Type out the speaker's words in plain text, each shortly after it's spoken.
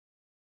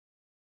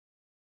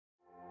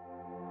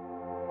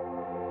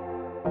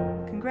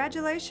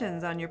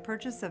Congratulations on your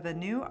purchase of a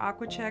new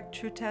AquaChek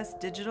TruTest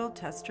digital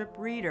test strip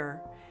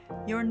reader.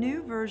 Your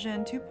new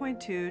version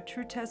 2.2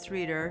 TruTest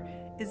reader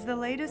is the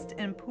latest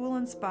in pool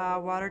and spa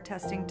water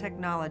testing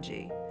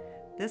technology.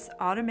 This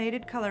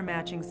automated color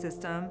matching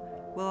system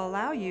will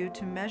allow you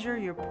to measure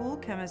your pool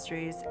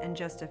chemistries in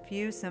just a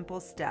few simple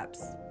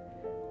steps.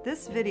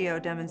 This video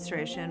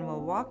demonstration will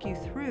walk you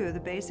through the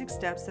basic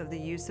steps of the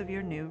use of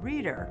your new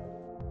reader.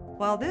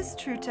 While this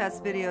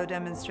TruTest video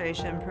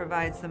demonstration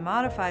provides the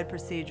modified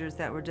procedures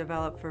that were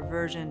developed for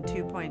version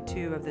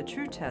 2.2 of the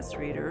TruTest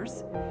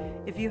readers,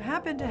 if you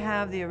happen to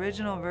have the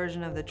original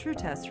version of the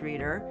TruTest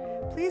reader,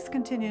 please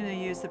continue to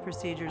use the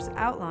procedures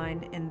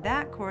outlined in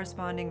that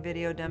corresponding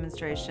video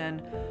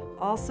demonstration,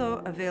 also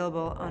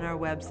available on our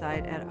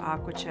website at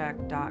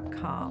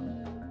aquachek.com.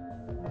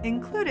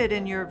 Included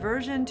in your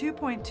version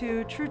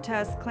 2.2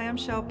 TruTest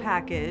clamshell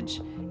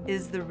package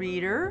is the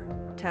reader,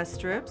 test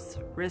strips,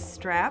 wrist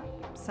strap,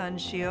 sun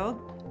shield,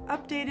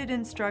 updated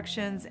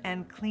instructions,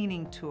 and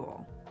cleaning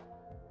tool.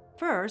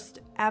 First,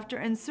 after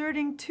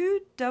inserting two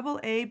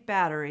AA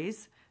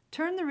batteries,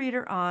 turn the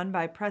reader on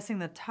by pressing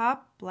the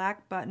top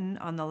black button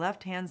on the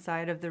left-hand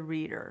side of the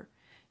reader.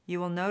 You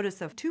will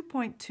notice a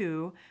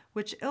 2.2,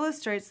 which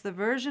illustrates the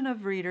version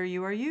of reader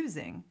you are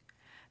using.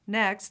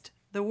 Next,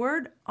 the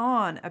word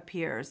ON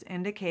appears,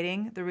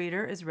 indicating the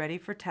reader is ready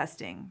for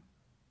testing.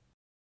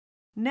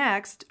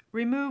 Next,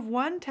 remove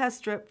one test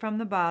strip from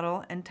the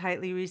bottle and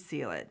tightly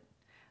reseal it.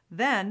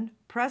 Then,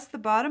 press the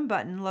bottom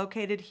button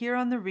located here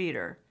on the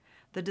reader.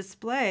 The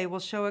display will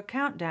show a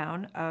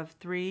countdown of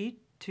 3,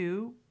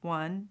 2,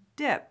 1,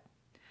 dip.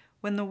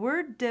 When the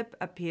word dip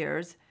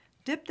appears,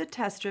 dip the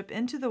test strip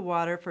into the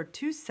water for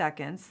 2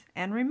 seconds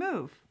and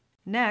remove.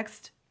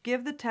 Next,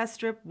 give the test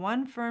strip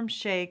one firm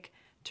shake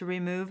to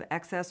remove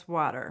excess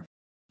water.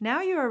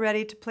 Now you are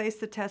ready to place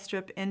the test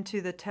strip into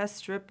the test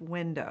strip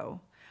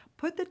window.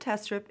 Put the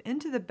test strip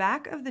into the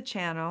back of the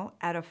channel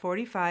at a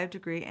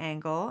 45-degree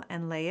angle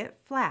and lay it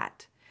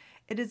flat.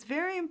 It is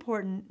very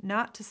important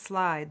not to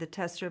slide the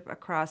test strip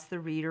across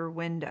the reader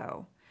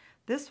window.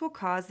 This will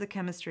cause the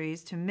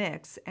chemistries to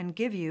mix and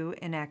give you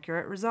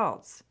inaccurate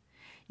results.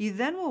 You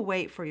then will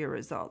wait for your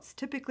results,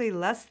 typically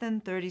less than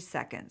 30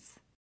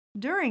 seconds.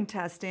 During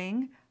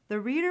testing,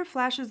 the reader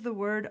flashes the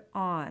word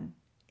ON,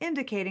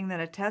 indicating that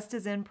a test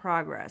is in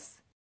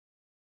progress.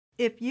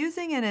 If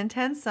using an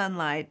intense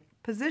sunlight,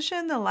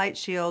 position the light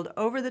shield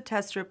over the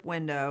test strip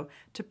window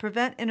to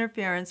prevent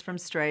interference from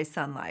stray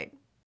sunlight.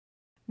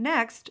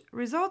 Next,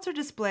 results are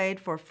displayed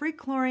for free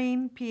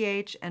chlorine,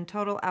 pH, and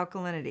total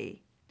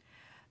alkalinity.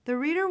 The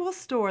reader will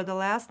store the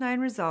last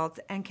 9 results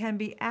and can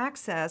be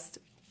accessed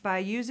by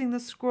using the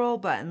scroll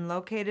button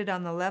located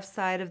on the left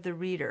side of the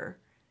reader.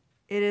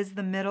 It is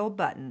the middle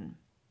button.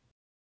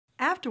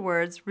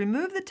 Afterwards,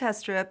 remove the test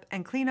strip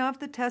and clean off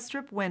the test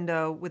strip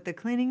window with the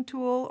cleaning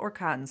tool or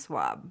cotton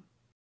swab.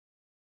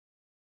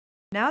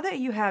 Now that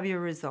you have your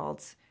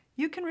results,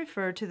 you can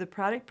refer to the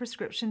product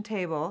prescription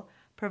table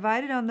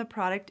provided on the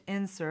product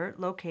insert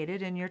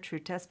located in your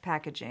TruTest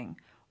packaging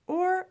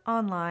or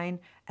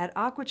online at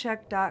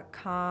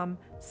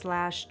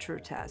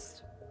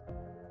aquachek.com/TruTest.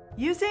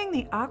 Using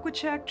the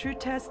AquaChek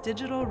TruTest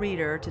digital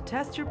reader to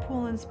test your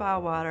pool and spa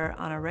water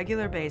on a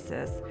regular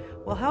basis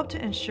will help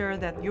to ensure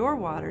that your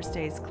water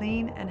stays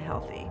clean and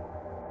healthy.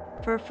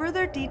 For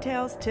further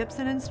details, tips,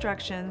 and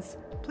instructions,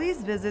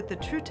 please visit the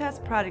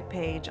TruTest product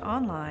page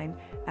online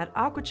at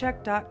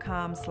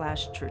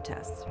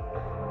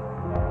aquachek.com/TruTest.